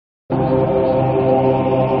The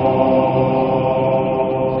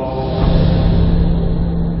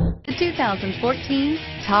 2014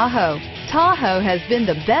 Tahoe. Tahoe has been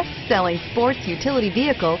the best-selling sports utility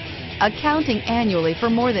vehicle, accounting annually for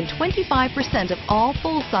more than 25% of all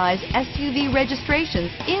full-size SUV registrations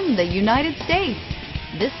in the United States.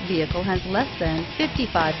 This vehicle has less than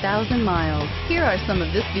 55,000 miles. Here are some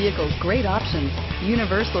of this vehicle's great options: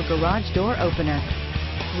 universal garage door opener,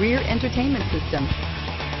 rear entertainment system.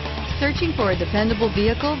 Searching for a dependable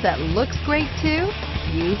vehicle that looks great too?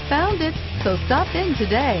 You found it, so stop in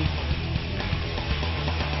today.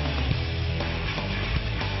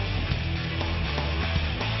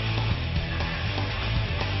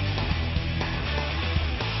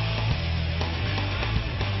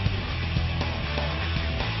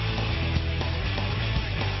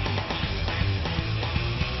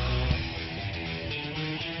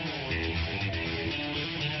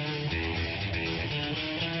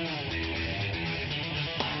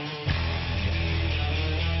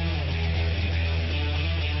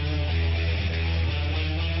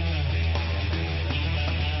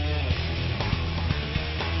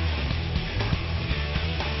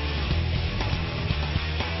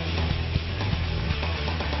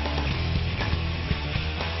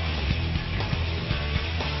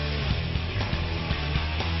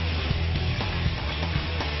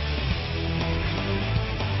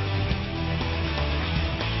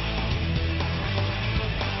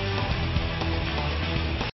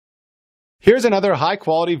 Here's another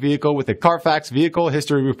high-quality vehicle with a Carfax Vehicle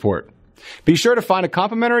History Report. Be sure to find a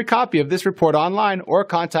complimentary copy of this report online or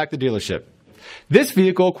contact the dealership. This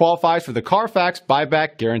vehicle qualifies for the Carfax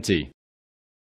Buyback Guarantee.